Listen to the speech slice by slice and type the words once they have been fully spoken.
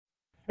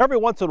Every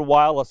once in a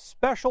while, a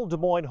special Des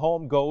Moines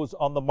home goes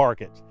on the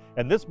market.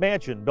 And this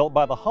mansion, built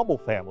by the Hubble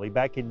family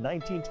back in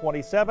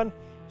 1927,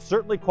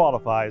 certainly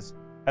qualifies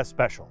as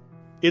special.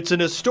 It's an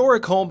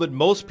historic home that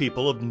most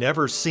people have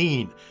never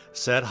seen,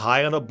 set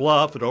high on a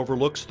bluff that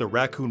overlooks the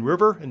Raccoon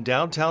River in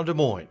downtown Des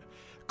Moines.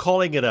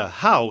 Calling it a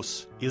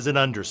house is an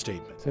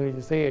understatement. As soon as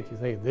you see it, you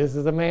say, this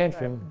is a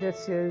mansion.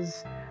 This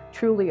is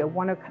truly a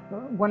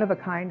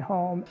one-of-a-kind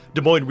home.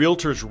 Des Moines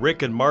realtors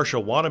Rick and Marcia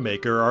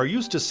Wanamaker are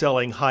used to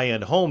selling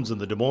high-end homes in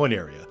the Des Moines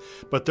area,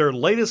 but their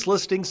latest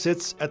listing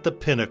sits at the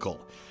pinnacle.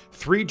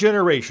 3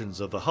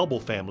 generations of the Hubble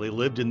family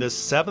lived in this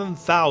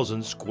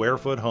 7,000 square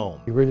foot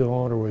home. The original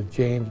owner was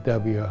James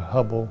W.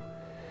 Hubble.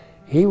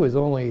 He was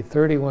only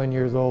 31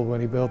 years old when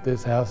he built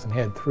this house and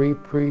had 3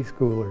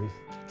 preschoolers.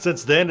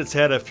 Since then, it's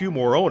had a few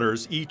more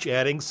owners, each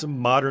adding some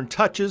modern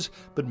touches,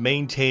 but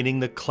maintaining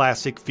the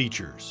classic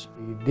features.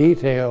 The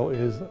detail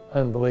is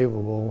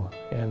unbelievable,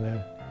 and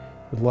there's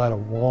a lot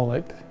of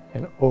walnut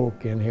and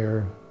oak in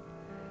here,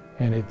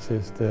 and it's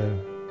just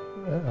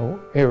an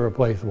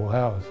irreplaceable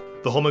house.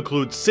 The home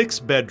includes 6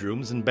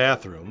 bedrooms and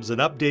bathrooms, an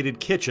updated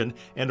kitchen,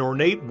 and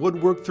ornate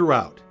woodwork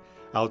throughout.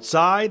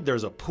 Outside,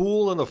 there's a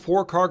pool and a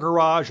 4-car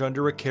garage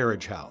under a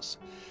carriage house.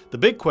 The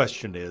big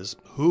question is,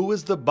 who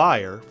is the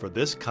buyer for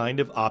this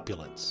kind of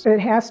opulence? It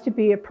has to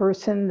be a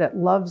person that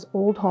loves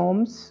old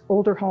homes,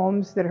 older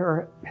homes that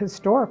are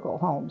historical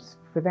homes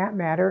for that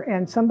matter,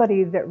 and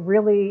somebody that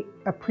really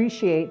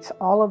appreciates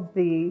all of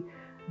the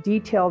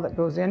detail that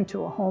goes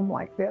into a home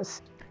like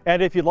this.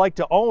 And if you'd like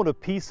to own a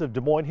piece of Des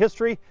Moines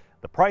history,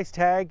 the price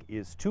tag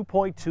is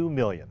 $2.2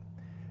 million.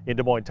 In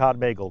Des Moines, Todd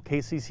Magel,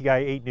 KCCI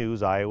 8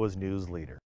 News, Iowa's news leader.